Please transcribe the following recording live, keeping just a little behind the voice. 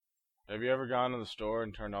Have you ever gone to the store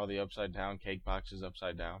and turned all the upside down cake boxes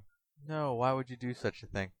upside down? No, why would you do such a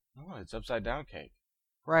thing? Oh, it's upside down cake.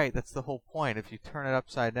 Right, that's the whole point. If you turn it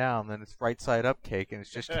upside down, then it's right side up cake, and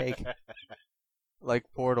it's just cake. Like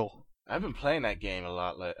Portal. I've been playing that game a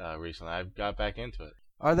lot recently. I've got back into it.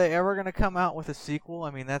 Are they ever going to come out with a sequel?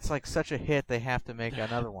 I mean, that's like such a hit, they have to make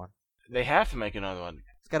another one. They have to make another one.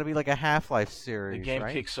 It's got to be like a Half-Life series, The game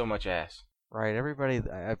right? kicks so much ass. Right, everybody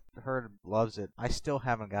I've heard loves it. I still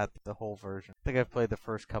haven't got the whole version. I think I've played the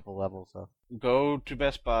first couple levels, though. Go to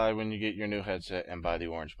Best Buy when you get your new headset and buy the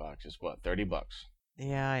orange box. It's what, $30?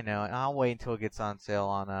 Yeah, I know. I'll wait until it gets on sale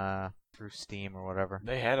on through Steam or whatever.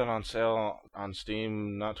 They had it on sale on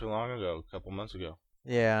Steam not too long ago, a couple months ago.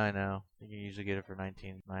 Yeah, I know. You can usually get it for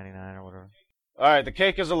 $19.99 or whatever. Alright, the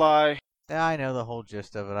cake is a lie. Yeah, I know the whole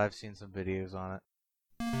gist of it. I've seen some videos on it.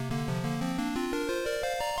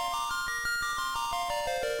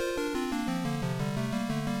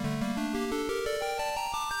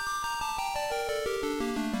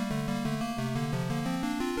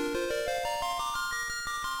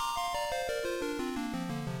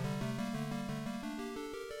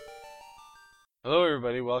 Hello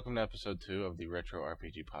everybody, welcome to episode 2 of the Retro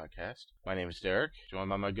RPG Podcast. My name is Derek, joined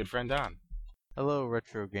by my good friend Don. Hello,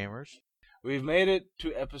 retro gamers. We've made it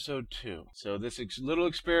to episode 2. So this little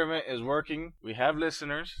experiment is working. We have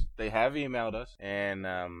listeners. They have emailed us. And,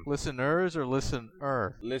 Listeners or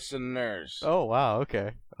listener? listeners. Oh, wow,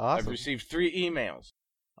 okay. I've Awesome. received 3 emails.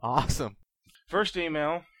 Awesome. First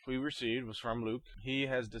email we received was from Luke. He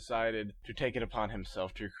has decided to take it upon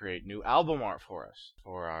himself to create new album art for us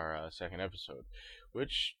for our second episode,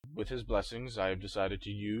 which, with his blessings, I have decided to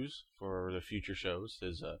use for the future shows.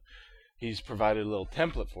 He's provided a little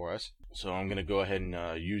template for us, so I'm going to go ahead and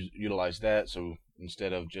utilize that. So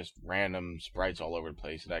instead of just random sprites all over the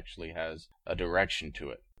place, it actually has a direction to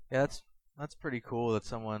it. Yeah, that's pretty cool that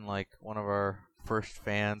someone like one of our first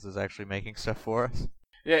fans is actually making stuff for us.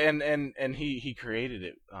 Yeah, and he created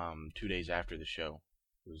it 2 days after the show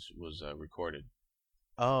was recorded.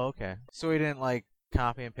 Oh, okay. So he didn't like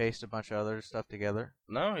copy and paste a bunch of other stuff together?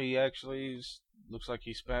 No, he actually looks like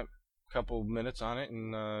he spent a couple minutes on it,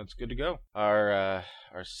 and it's good to go. Our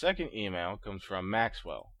second email comes from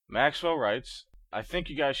Maxwell. Maxwell writes, I think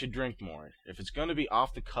you guys should drink more. If it's going to be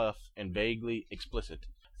off the cuff and vaguely explicit,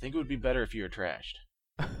 I think it would be better if you were trashed.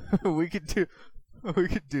 we could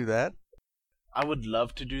do that. I would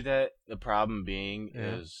love to do that. The problem being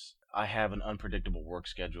Yeah. is I have an unpredictable work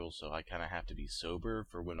schedule, so I kind of have to be sober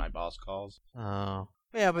for when my boss calls. Oh.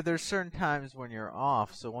 Yeah, but there's certain times when you're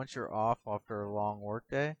off. So once you're off after a long work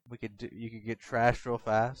day, you could get trashed real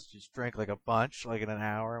fast. Just drink like a bunch, like in an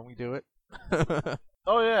hour, and we do it.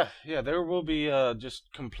 Oh, yeah. There will be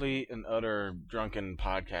just complete and utter drunken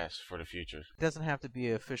podcasts for the future. It doesn't have to be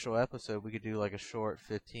an official episode. We could do like a short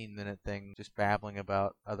 15-minute thing, just babbling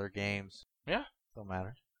about other games. Yeah. Don't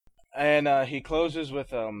matter. And he closes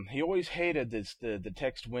with, he always hated the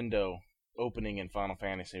text window opening in Final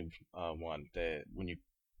Fantasy 1. When you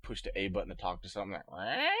push the A button to talk to something like,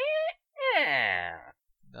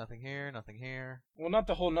 Nothing here, nothing here. well, not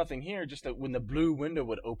the whole nothing here, just that when the blue window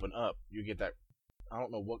would open up, you get that, I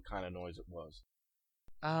don't know what kind of noise it was.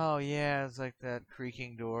 Oh, yeah, it's like that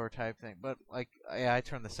creaking door type thing. But, like, yeah, I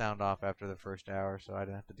turned the sound off after the first hour, so I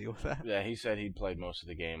didn't have to deal with that. Yeah, he said he played most of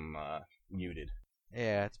the game muted.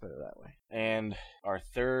 Yeah, it's better that way. And our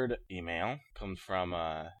third email comes from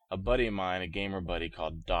a buddy of mine, a gamer buddy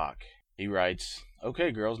called Doc. He writes,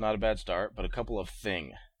 okay, girls, not a bad start, but a couple of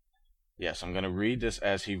thing. Yes, I'm going to read this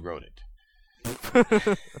as he wrote it.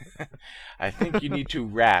 I think you need to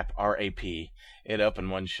wrap, R-A-P, it up in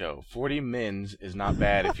one show. 40 mins is not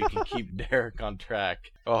bad if you can keep Derek on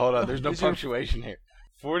track. Oh, hold on, there's no punctuation here.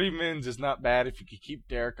 40 mins is not bad if you could keep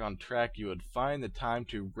Derek on track. You would find the time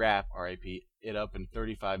to wrap, R.I.P., it up in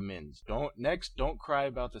 35 mins. Don't cry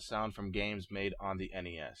about the sound from games made on the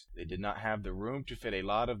NES. They did not have the room to fit a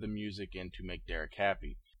lot of the music in to make Derek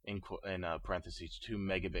happy. In parentheses, 2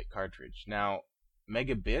 megabit cartridge. Now,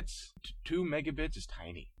 megabits, 2 megabits is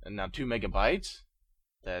tiny. And now 2 megabytes,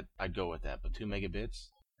 that I'd go with that, but 2 megabits?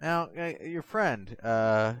 Now, your friend,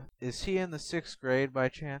 is he in the 6th grade by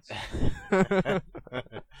chance?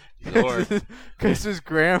 Lord. Because his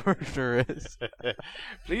grammar sure is.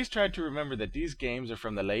 Please try to remember that these games are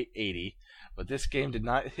from the late 80s, but this game did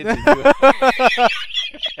not hit the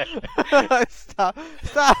US. Stop.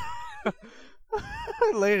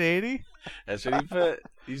 Late 80? That's what he put.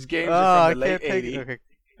 These games are from the late 80s. Okay.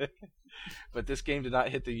 But this game did not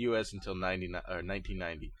hit the US until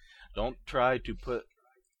 1990. Don't try to put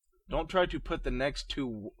the next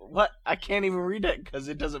two. What? I can't even read it because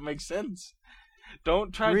it doesn't make sense.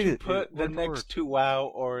 Don't try Read to it, put dude, the word for word. next to WoW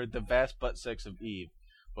or the vast butt sex of Eve.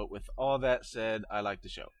 But with all that said, I like the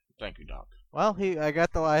show. Thank you, Doc. Well, I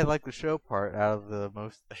got the I like the show part out of the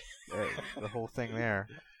most, the whole thing there.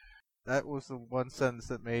 That was the one sentence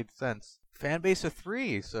that made sense. Fan base of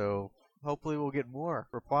 3, so hopefully we'll get more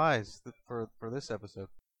replies for this episode.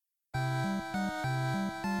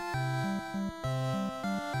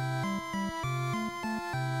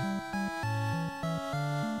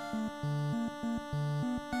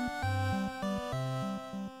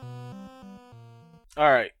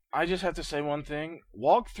 Alright, I just have to say one thing.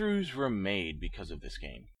 Walkthroughs were made because of this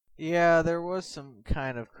game. Yeah, there was some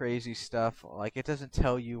kind of crazy stuff. Like, it doesn't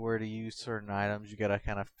tell you where to use certain items. You gotta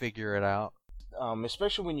kind of figure it out.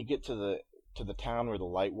 Especially when you get to the town where the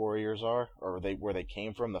Light Warriors are, or where they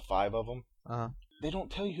came from, the 5 of them. Uh-huh. They don't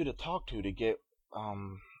tell you who to talk to get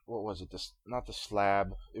what was it? Not the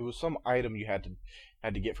slab. It was some item you had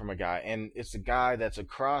to get from a guy, and it's a guy that's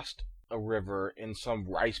across a river in some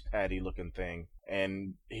rice paddy looking thing,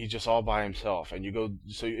 and he's just all by himself. And you go,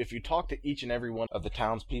 so if you talk to each and every one of the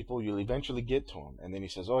townspeople, you'll eventually get to him. And then he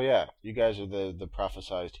says, "Oh yeah, you guys are the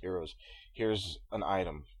prophesized heroes. Here's an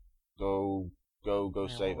item. Go Yeah,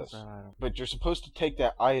 save what was us." that item? But you're supposed to take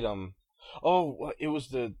that item. Oh, it was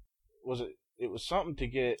something to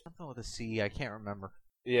get. Something with a C. I can't remember.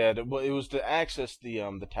 Yeah, well, it was to access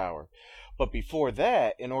the tower. But before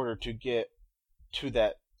that, in order to get to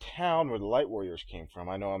that town where the Light Warriors came from,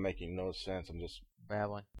 I know I'm making no sense. I'm just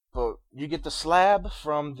Babbling. But you get the slab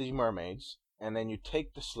from the mermaids, and then you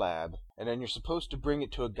take the slab, and then you're supposed to bring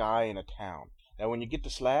it to a guy in a town. Now, when you get the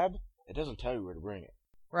slab, it doesn't tell you where to bring it.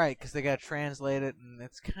 Right, because they got to translate it, and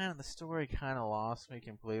it's kind of, the story kind of lost me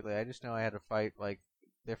completely. I just know I had to fight, like,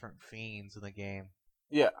 different fiends in the game.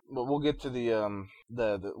 Yeah, but we'll get to the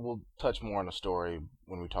we'll touch more on the story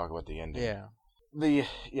when we talk about the ending. Yeah.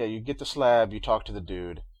 You get the slab, you talk to the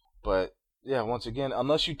dude, but yeah, once again,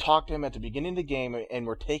 unless you talk to him at the beginning of the game and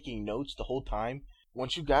were taking notes the whole time,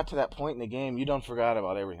 once you got to that point in the game, you done forgot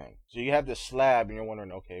about everything. So you have this slab, and you're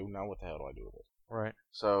wondering, okay, now what the hell do I do with it? Right.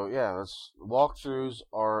 So yeah, walkthroughs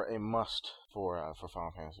are a must for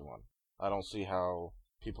Final Fantasy 1. I don't see how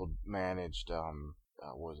people managed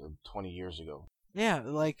what was it, 20 years ago. Yeah,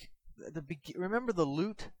 like, remember the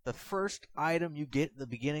loot? The first item you get at the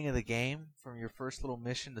beginning of the game from your first little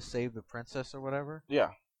mission to save the princess or whatever? Yeah.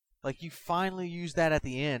 Like, you finally use that at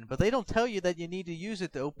the end, but they don't tell you that you need to use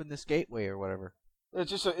it to open this gateway or whatever.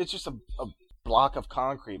 It's just a block of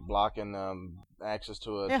concrete blocking access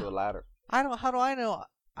to a ladder. How do I know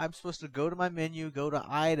I'm supposed to go to my menu, go to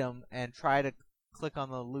item, and try to click on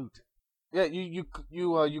the loot? Yeah, you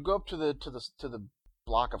go up to the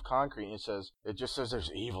block of concrete, and it just says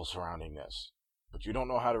there's evil surrounding this, but you don't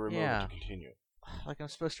know how to remove it to continue. Like, I'm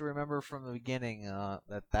supposed to remember from the beginning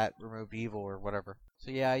that removed evil or whatever. So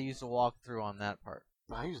yeah, I used the walkthrough on that part.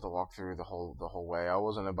 I used the walkthrough the whole way. I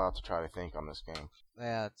wasn't about to try to think on this game.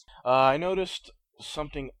 Yeah. I noticed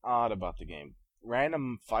something odd about the game.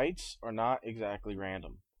 Random fights are not exactly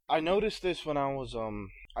random. I noticed this when I was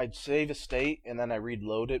I'd save a state and then I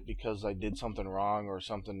reload it because I did something wrong or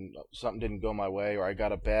something didn't go my way, or I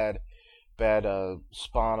got a bad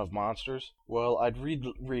spawn of monsters. Well, I'd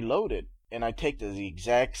reload it and I take the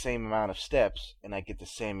exact same amount of steps and I get the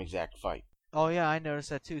same exact fight. Oh yeah, I noticed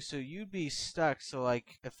that too. So you'd be stuck. So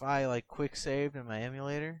like, if I like quick saved in my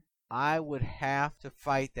emulator, I would have to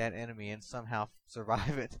fight that enemy and somehow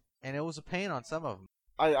survive it, and it was a pain on some of them.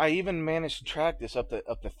 I even managed to track this up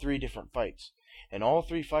to 3 different fights, and all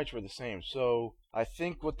 3 fights were the same. So I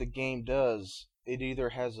think what the game does, it either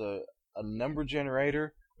has a number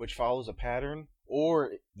generator which follows a pattern,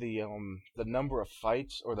 or the number of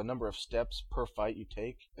fights or the number of steps per fight you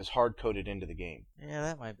take is hard coded into the game. Yeah,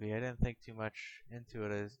 that might be. I didn't think too much into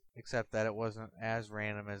it, except that it wasn't as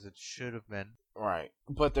random as it should have been. Right.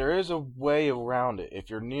 But there is a way around it.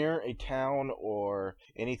 If you're near a town or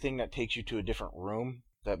anything that takes you to a different room,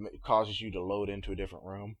 that causes you to load into a different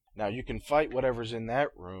room. Now you can fight whatever's in that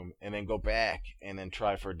room and then go back and then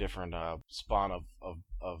try for a different spawn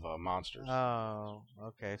of monsters. Oh,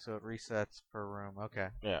 okay. So it resets per room. Okay.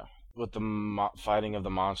 Yeah. With the fighting of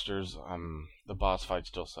the monsters, the boss fight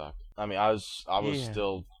still sucked. I mean, I was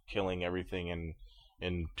still killing everything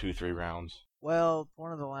in 2-3 rounds. Well,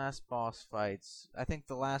 one of the last boss fights, I think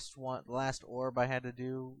the last orb I had to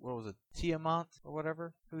do, what was it, Tiamat or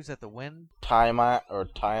whatever? Who's at the wind? Tiamat,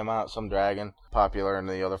 some dragon, popular in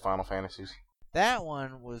the other Final Fantasies. That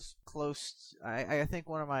one was close. I think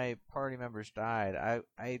one of my party members died.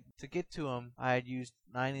 I to get to him, I had used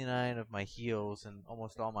 99 of my heals and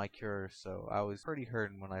almost all my cures, so I was pretty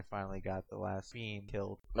hurting when I finally got the last fiend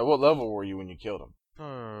killed. Now, what level were you when you killed him?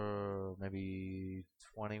 Maybe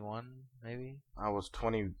 21, maybe? I was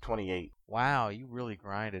 28. Wow, you really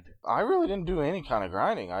grinded. I really didn't do any kind of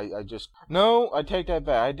grinding. I just... No, I take that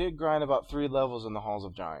back. I did grind about 3 levels in the Halls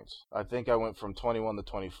of Giants. I think I went from 21 to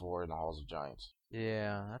 24 in the Halls of Giants.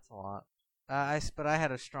 Yeah, that's a lot. But I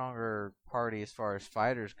had a stronger party as far as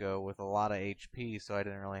fighters go with a lot of HP, so I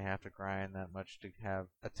didn't really have to grind that much to have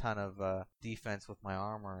a ton of defense with my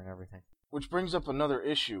armor and everything. Which brings up another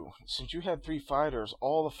issue. Since you had 3 fighters,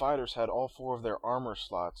 all the fighters had all 4 of their armor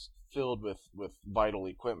slots filled with vital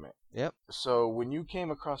equipment. Yep. So when you came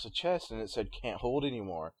across a chest and it said can't hold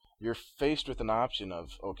anymore, you're faced with an option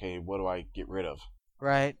of, okay, what do I get rid of?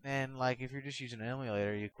 Right, and like if you're just using an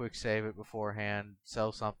emulator, you quick save it beforehand,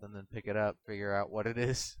 sell something, then pick it up, figure out what it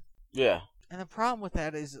is. Yeah. And the problem with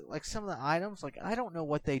that is, like, some of the items, like, I don't know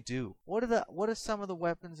what they do. What do some of the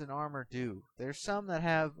weapons and armor do? There's some that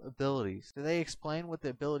have abilities. Do they explain what the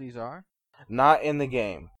abilities are? Not in the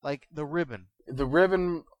game. Like the ribbon. The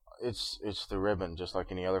ribbon, it's the ribbon, just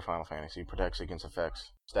like any other Final Fantasy. It protects against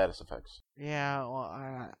effects, status effects. Yeah,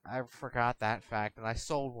 well, I forgot that fact, and I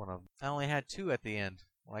sold one of them. I only had 2 at the end.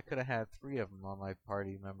 Well, I could have had 3 of them on my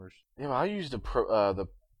party members. Yeah, but I used the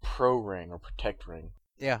pro ring or protect ring.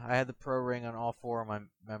 Yeah, I had the pro ring on all 4 of my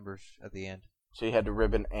members at the end. So you had the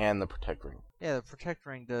ribbon and the protect ring. Yeah, the protect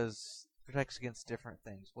ring protects against different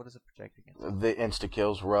things. What does it protect against? The insta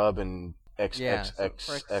kills, rub, and X.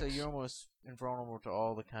 So you're almost invulnerable to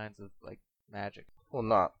all the kinds of like magic. Well,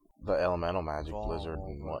 not the elemental magic, Vulnerable, blizzard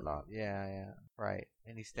and whatnot. Yeah, right.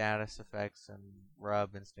 Any status effects and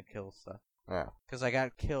rub, instant kill stuff. Yeah. Because I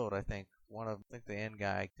got killed, I think. I think the end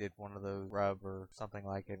guy did one of those rub or something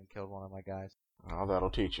like it and killed one of my guys. Oh, that'll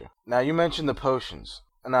teach you. Now, you mentioned the potions.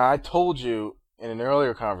 Now, I told you in an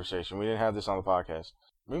earlier conversation, we didn't have this on the podcast.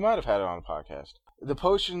 We might have had it on the podcast. The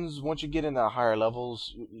potions, once you get into higher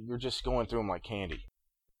levels, you're just going through them like candy.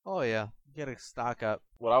 Oh, yeah. You gotta stock up.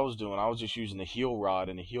 What I was doing, I was just using the heal rod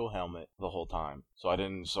and the heal helmet the whole time. So I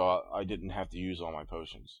didn't have to use all my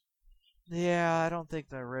potions. Yeah, I don't think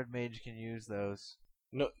the red mage can use those.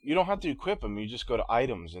 No, you don't have to equip them. You just go to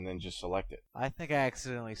items and then just select it. I think I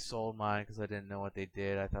accidentally sold mine because I didn't know what they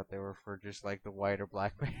did. I thought they were for just like the white or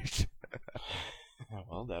black mage.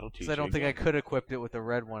 Well, that'll teach you. Because I don't think I could equip it with the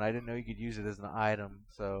red one. I didn't know you could use it as an item,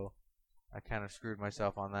 so I kind of screwed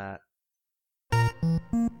myself on that.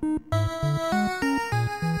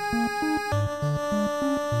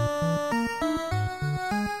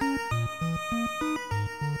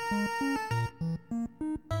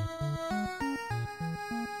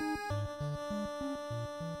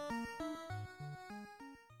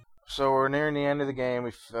 So we're nearing the end of the game.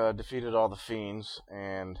 We've defeated all the fiends,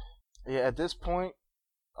 and yeah, at this point,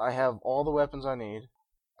 I have all the weapons I need.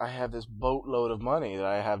 I have this boatload of money that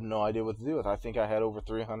I have no idea what to do with. I think I had over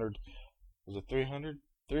 300. Was it 300?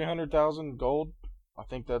 300,000 gold. I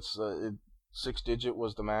think that's 6-digit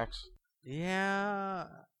was the max. Yeah,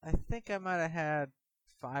 I think I might have had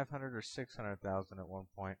 500 or 600,000 at one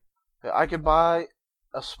point. I could buy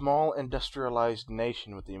a small industrialized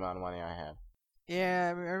nation with the amount of money I had. Yeah,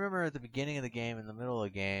 I remember at the beginning of the game, in the middle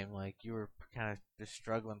of the game, like, you were kind of just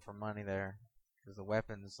struggling for money there. Because the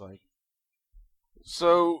weapons, like...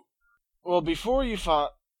 So, well, before you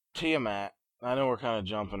fought Tiamat, I know we're kind of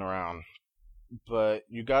jumping around, but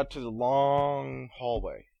you got to the long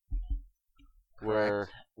hallway where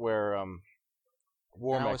Warmech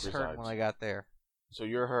resides. I was hurt when I got there. So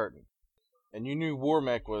you're hurting. And you knew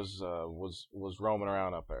Warmech was roaming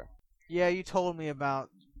around up there. Yeah, you told me about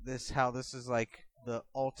this, how this is like the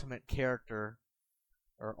ultimate character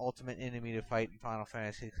or ultimate enemy to fight in Final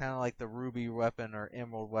Fantasy. It's kind of like the ruby weapon or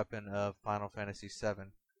emerald weapon of Final Fantasy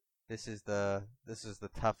VII. This is the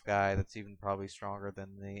tough guy that's even probably stronger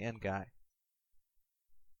than the end guy.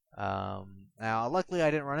 Now, luckily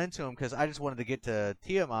I didn't run into him because I just wanted to get to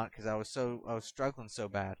Tiamat because I was struggling so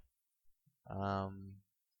bad.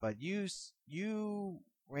 But you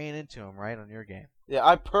ran into him, right, on your game? Yeah,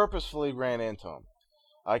 I purposefully ran into him.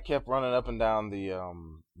 I kept running up and down the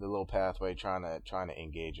little pathway trying to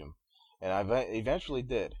engage him, and I eventually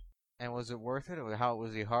did. And was it worth it? How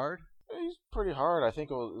was he hard? He's pretty hard. I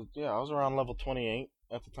think it was. Yeah, I was around level 28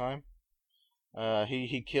 at the time.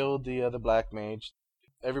 He killed the black mage.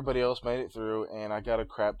 Everybody else made it through, and I got a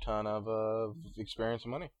crap ton of experience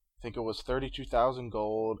and money. I think it was 32,000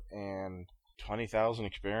 gold and 20,000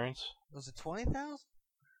 experience. Was it 20,000?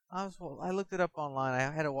 I looked it up online.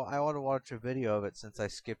 I ought to watch a video of it since I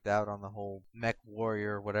skipped out on the whole mech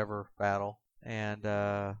warrior whatever battle. And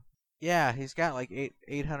yeah, he's got like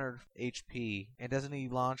 800 HP. And doesn't he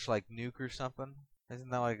launch like nuke or something? Isn't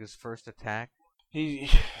that like his first attack? He,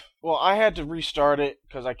 well, I had to restart it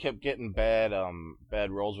because I kept getting bad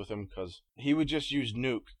rolls with him because he would just use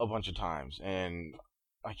nuke a bunch of times, and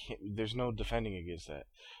I can't. There's no defending against that.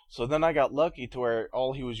 So then I got lucky to where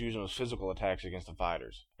all he was using was physical attacks against the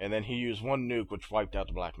fighters, and then he used one nuke which wiped out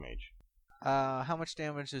the black mage. How much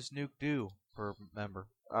damage does nuke do per member?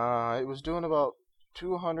 It was doing about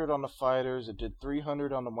 200 on the fighters. It did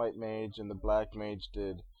 300 on the white mage, and the black mage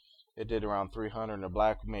did around 300, and the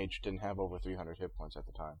black mage didn't have over 300 hit points at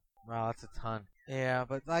the time. Wow, that's a ton. Yeah,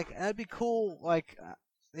 but like that'd be cool. Like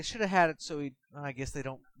they should have had it so I guess they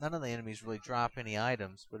don't. None of the enemies really drop any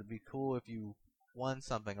items, but it'd be cool if you won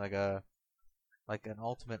something like an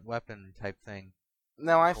ultimate weapon type thing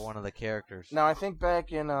Now for one of the characters. Now I think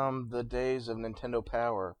back in the days of Nintendo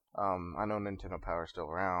Power, I know Nintendo Power is still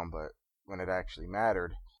around, but when it actually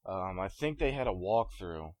mattered, I think they had a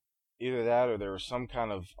walkthrough. Either that or there was some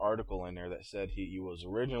kind of article in there that said he was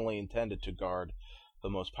originally intended to guard the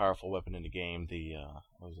most powerful weapon in the game, the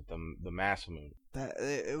Masamune. That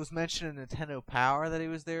it was mentioned in Nintendo Power that he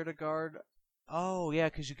was there to guard. Oh yeah,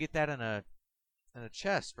 because you get that in a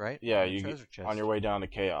chest, right? Yeah, you get on your way down to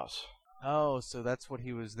Chaos. Oh, so that's what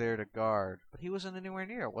he was there to guard. But he wasn't anywhere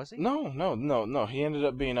near, was he? No. He ended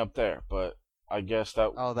up being up there, but I guess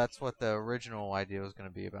that. Oh, that's what the original idea was going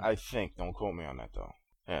to be about. I think. Don't quote me on that though.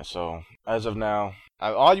 Yeah. So as of now,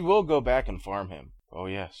 I will go back and farm him. Oh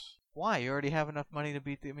yes. Why? You already have enough money to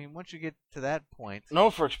beat I mean, once you get to that point. No,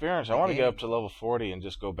 for experience. I want to get up to level 40 and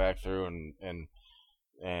just go back through and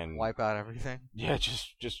wipe out everything. Yeah,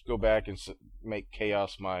 just go back and make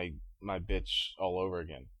Chaos my bitch all over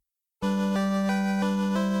again.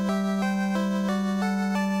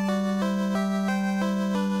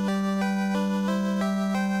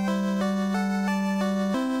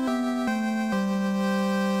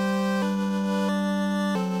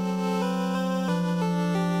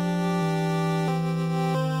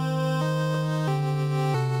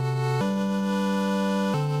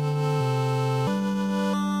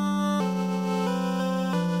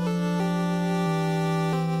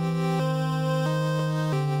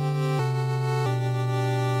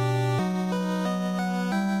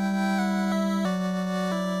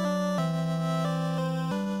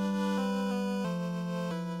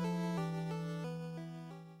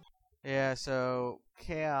 Yeah, so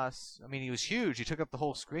Chaos, I mean, he was huge. He took up the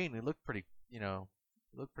whole screen. He looked pretty,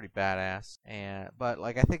 looked pretty badass. But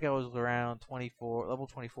like I think I was around 24, level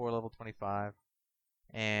 24, level 25,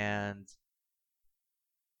 and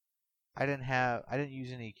I didn't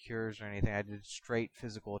use any cures or anything. I did straight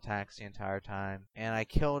physical attacks the entire time, and I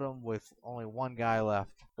killed him with only one guy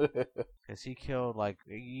left. Because he killed,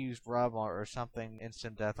 he used rub or something,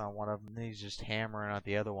 instant death on one of them, and then he's just hammering at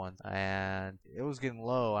the other ones. And it was getting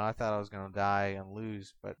low, and I thought I was going to die and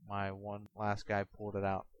lose, but my one last guy pulled it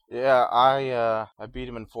out. Yeah, I beat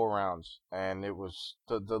him in 4 rounds, and it was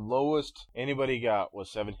the lowest anybody got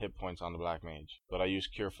was 7 hit points on the Black Mage. But I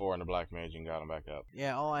used Cure 4 on the Black Mage and got him back up.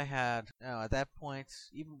 Yeah, all I had, at that point,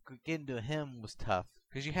 even getting to him was tough.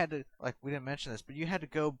 Because you had to, we didn't mention this, but you had to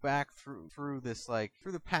go back through this,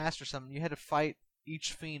 through the past or something. You had to fight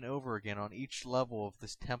each fiend over again on each level of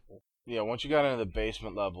this temple. Yeah, once you got into the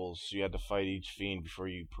basement levels, you had to fight each fiend before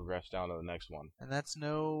you progress down to the next one. And that's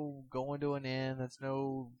no going to an inn, that's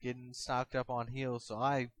no getting stocked up on heals, so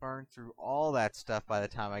I burned through all that stuff by the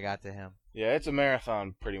time I got to him. Yeah, it's a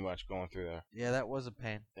marathon pretty much going through there. Yeah, that was a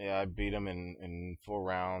pain. Yeah, I beat him in 4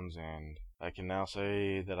 rounds, and I can now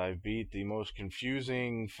say that I beat the most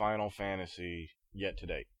confusing Final Fantasy yet to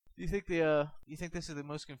date. Do you think you think this is the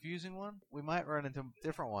most confusing one? We might run into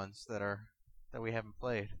different ones that we haven't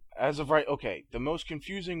played. As of right, okay, the most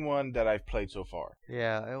confusing one that I've played so far.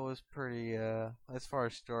 Yeah, it was pretty, as far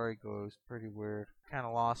as story goes, pretty weird. Kind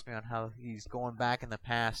of lost me on how he's going back in the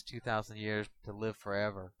past 2,000 years to live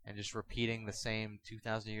forever and just repeating the same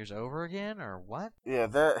 2,000 years over again, or what? Yeah,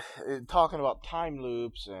 talking about time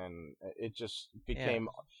loops, and it just became...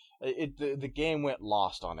 Yeah. The game went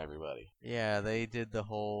lost on everybody. Yeah, they did the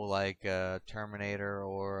whole Terminator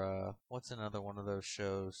or what's another one of those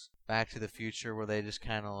shows, Back to the Future, where they just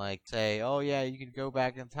kind of say, oh yeah, you can go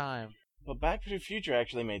back in time. But Back to the Future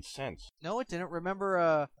actually made sense. No, it didn't.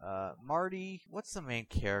 Remember Marty, what's the main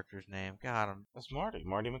character's name? God, that's Marty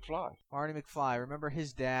McFly. Marty McFly. Remember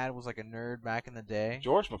his dad was a nerd back in the day?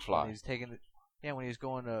 George McFly. When he was taking when he was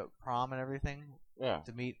going to prom and everything. Yeah.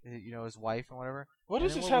 To meet, his wife and whatever. What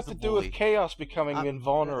does this have to do with Chaos becoming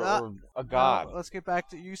invulnerable or a god? Let's get back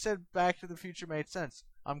to... You said Back to the Future made sense.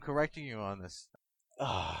 I'm correcting you on this.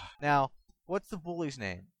 Now, what's the bully's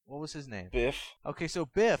name? What was his name? Biff. Okay, so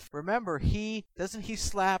Biff, remember, he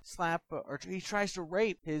slap, or he tries to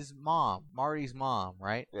rape his mom, Marty's mom,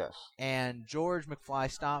 right? Yes. And George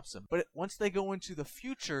McFly stops him. But once they go into the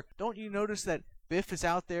future, don't you notice that Biff is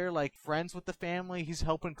out there, like, friends with the family? He's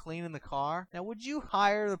helping clean in the car. Now, would you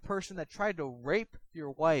hire the person that tried to rape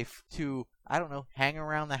your wife to, I don't know, hang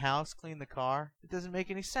around the house, clean the car? It doesn't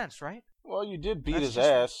make any sense, right? Well, you did beat his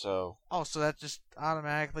ass, so... Oh, so that just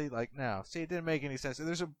automatically, like, no. See, it didn't make any sense.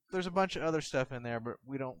 There's a bunch of other stuff in there, but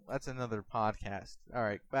we don't... That's another podcast. All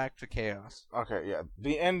right, back to Chaos. Okay, yeah.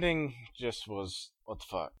 The ending just was... What the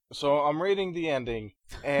fuck? So, I'm reading the ending,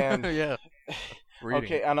 and... yeah.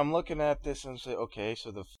 Okay, and I'm looking at this and say, okay,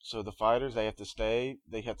 so the fighters, they have to stay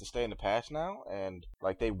in the past now, and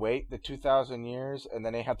like they wait the 2,000 years and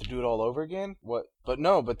then they have to do it all over again. What? But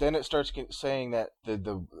no, but then it starts saying that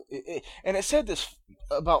and it said this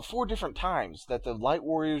about 4 different times that the Light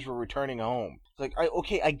Warriors were returning home. It's like,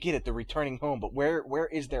 I get it, they're returning home, but where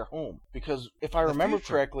is their home? Because if I remember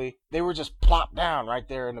correctly, they were just plopped down right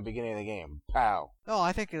there in the beginning of the game. Pow. No,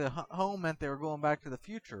 I think the home meant they were going back to the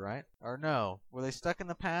future, right? Or no? Were they stuck in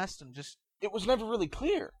the past and just... It was never really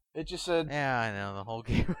clear. It just said... Yeah, I know, the whole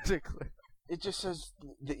game wasn't clear. It just says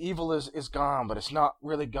the evil is gone, but it's not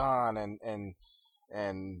really gone, and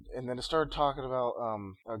then it started talking about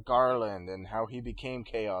Garland and how he became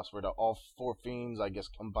Chaos, where all 4 fiends, I guess,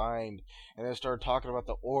 combined, and then it started talking about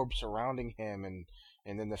the orb surrounding him,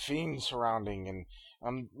 and then the fiends surrounding, and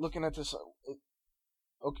I'm looking at this.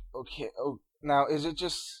 Okay. Oh, now is it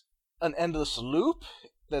just an endless loop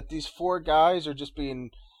that these 4 guys are just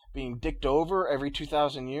being dicked over every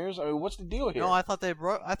 2,000 years? I mean, what's the deal here? No, I thought they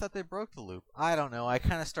broke the loop. I don't know. I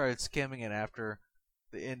kind of started skimming it after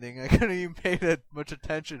the ending. I couldn't even pay that much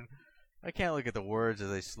attention. I can't look at the words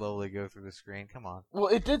as they slowly go through the screen. Come on. Well,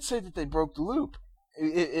 it did say that they broke the loop.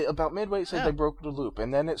 About midway, it said they broke the loop,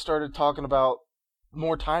 and then it started talking about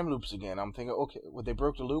more time loops again. I'm thinking, okay, would they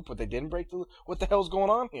broke the loop? Would they didn't break the loop? What the hell's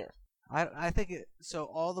going on here? I think so.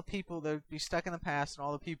 All the people, they'd be stuck in the past, and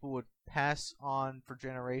all the people would pass on for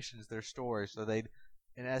generations their stories, so they'd,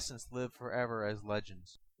 in essence, live forever as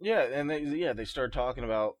legends. Yeah, and they started talking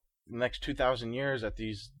about the next 2,000 years that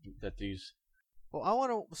these. Well, I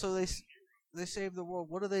want to. So they save the world.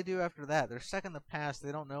 What do they do after that? They're stuck in the past.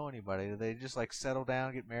 They don't know anybody. Do they just like settle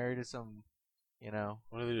down, get married to some, you know?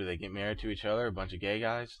 What do? They get married to each other? A bunch of gay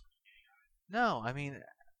guys? No, I mean,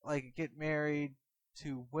 like get married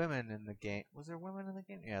to women in the game. Was there women in the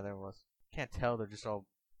game? Yeah, there was. Can't tell. They're just all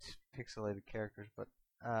pixelated characters. But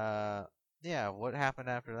yeah. What happened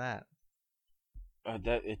after that?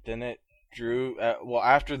 Then it drew. Well,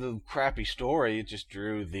 after the crappy story, it just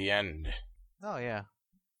drew the end. Oh yeah,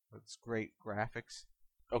 it's great graphics.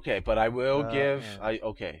 Okay, but I will give. Yeah.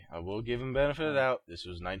 I will give him benefit of the doubt. This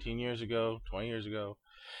was 19 years ago, 20 years ago.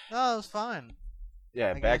 No, it was fine.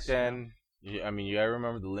 Yeah, back then. I mean, you gotta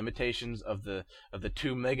remember the limitations of the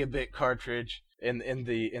 2 megabit cartridge in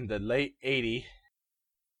the late '80s.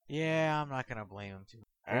 Yeah, I'm not gonna blame him too.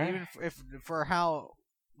 Even if for how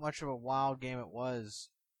much of a wild game it was,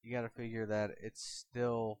 you gotta figure that it's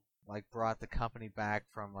still like brought the company back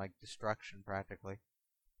from like destruction practically.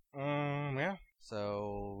 Yeah.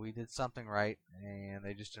 So we did something right, and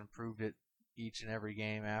they just improved it each and every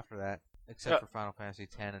game after that. Except for Final Fantasy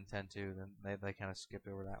X and X-2, then they kind of skipped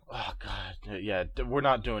over that one. Oh, God. Yeah, we're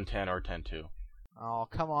not doing 10 or X-2. Oh,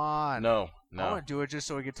 come on. No. I want to do it just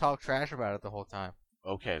so we can talk trash about it the whole time.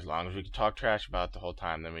 Okay, as long as we can talk trash about it the whole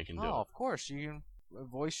time, then we can do it. Oh, of course. You can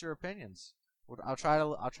voice your opinions. I'll try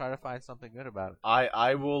to find something good about it.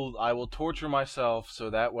 I will torture myself so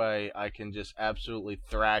that way I can just absolutely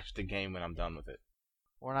thrash the game when I'm done with it.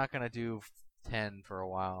 We're not going to do 10 for a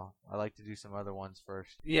while. I like to do some other ones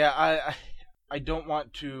first. Yeah, I don't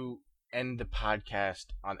want to end the podcast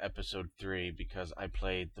on episode 3 because I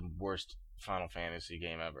played the worst Final Fantasy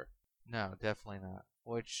game ever. No, definitely not.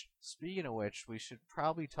 Which, speaking of which, we should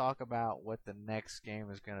probably talk about what the next game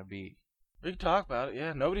is going to be. We can talk about it,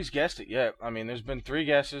 yeah. Nobody's guessed it yet. I mean, there's been 3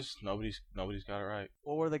 guesses. Nobody's got it right.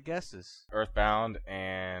 What were the guesses? Earthbound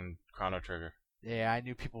and Chrono Trigger. Yeah, I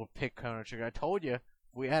knew people would pick Chrono Trigger. I told you.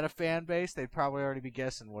 If we had a fan base, they'd probably already be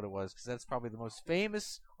guessing what it was, because that's probably the most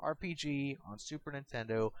famous RPG on Super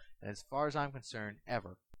Nintendo, and as far as I'm concerned,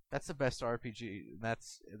 ever. That's the best RPG.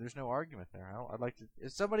 There's no argument there. I'd like to.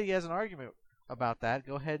 If somebody has an argument about that,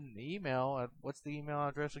 go ahead and email. What's the email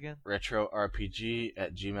address again?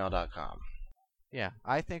 retrorpg@gmail.com. Yeah,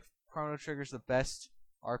 I think Chrono Trigger's the best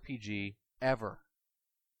RPG ever.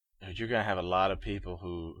 Dude, you're gonna have a lot of people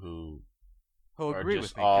who agree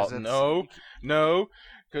with me. No,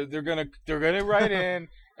 because they're gonna write in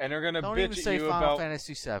And they're gonna Don't bitch even at say you Final about.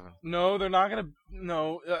 Fantasy VII. No, they're not gonna.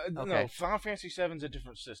 No, no. Okay. Final Fantasy VII's a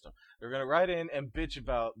different system. They're gonna write in and bitch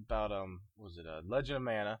about what was it? Legend of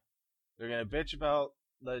Mana. They're gonna bitch about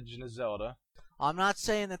Legend of Zelda. I'm not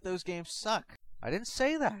saying that those games suck. I didn't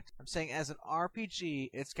say that. I'm saying as an RPG,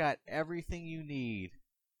 it's got everything you need,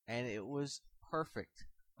 and it was perfect.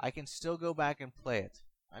 I can still go back and play it.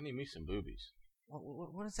 I need me some boobies.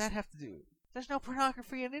 What does that have to do? There's no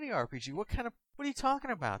pornography in any RPG. What are you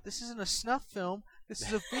talking about? This isn't a snuff film. This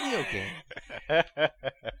is a video game.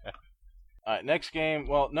 Alright, next game.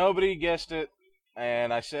 Well, nobody guessed it,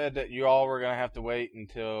 and I said that you all were going to have to wait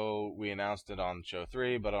until we announced it on show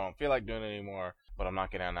 3, but I don't feel like doing it anymore, but I'm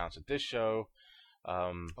not going to announce it this show.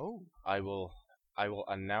 I will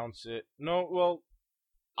announce it. No, well,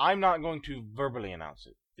 I'm not going to verbally announce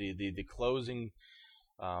it. The closing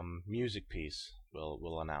music piece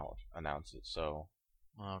will announce it. So,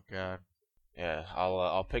 oh god, yeah,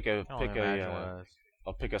 I'll pick a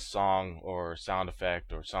song or sound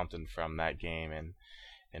effect or something from that game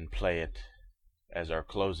and play it as our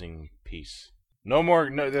closing piece. No more.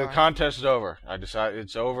 No, the contest is over. I decided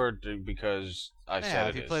it's over because I said it.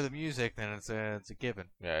 If you play the music, then it's a given.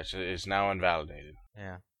 Yeah, it's now invalidated.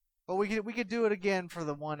 Yeah. Well, we could do it again for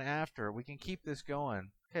the one after. We can keep this going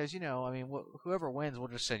because I mean, whoever wins, we'll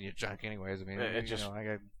just send you junk anyways. I mean, it just I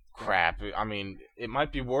got crap. I mean, it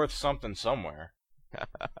might be worth something somewhere.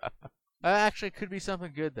 Actually, it could be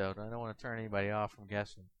something good though. I don't want to turn anybody off from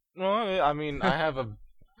guessing. Well, I mean, I have a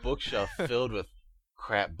bookshelf filled with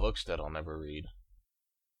crap books that I'll never read.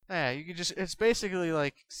 Yeah, you could it's basically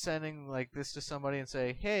like sending like this to somebody and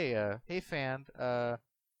say, hey fan,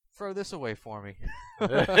 throw this away for me.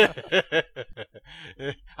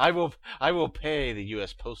 I will pay the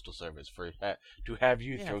U.S. Postal Service to have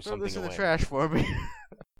you throw something this away. In the trash for me.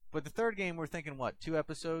 But the third game, we're thinking what? 2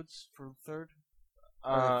 episodes for the third?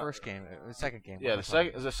 Or the first game, the second game. Yeah,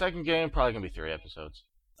 the second game probably gonna be 3 episodes.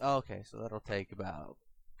 Oh, okay, so that'll take about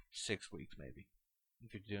 6 weeks, maybe.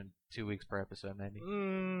 If you're doing 2 weeks per episode, maybe.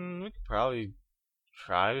 We could probably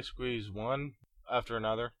try to squeeze one after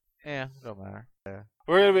another. Yeah, don't matter. Yeah.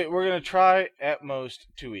 We're gonna try at most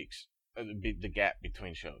 2 weeks. The gap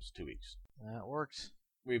between shows, 2 weeks. That works.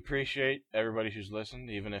 We appreciate everybody who's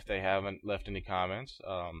listened, even if they haven't left any comments.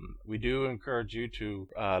 We do encourage you to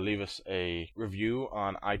leave us a review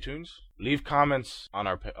on iTunes. Leave comments on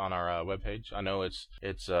our webpage. I know it's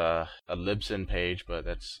a Libsyn page, but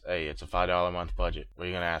it's a $5 a month budget. What are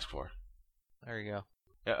you gonna ask for? There you go.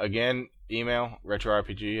 Yeah, again, email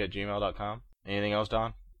retrorpg@gmail.com. Anything else,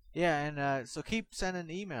 Don? Yeah, and so keep sending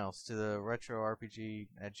emails to the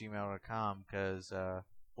retrorpg@gmail.com because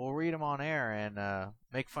we'll read them on air and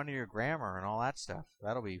make fun of your grammar and all that stuff.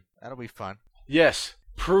 That'll be fun. Yes,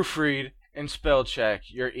 proofread and spell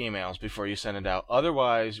check your emails before you send it out.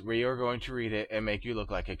 Otherwise, we are going to read it and make you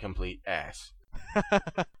look like a complete ass.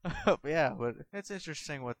 Yeah, but it's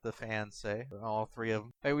interesting what the fans say. All 3 of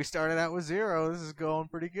them. Hey, we started out with 0. This is going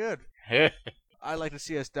pretty good. I'd like to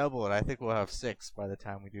see us double it. I think we'll have 6 by the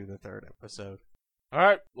time we do the 3rd episode. All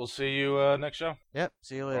right, we'll see you next show. Yep,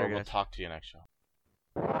 see you later, or we'll guys. talk to you next show.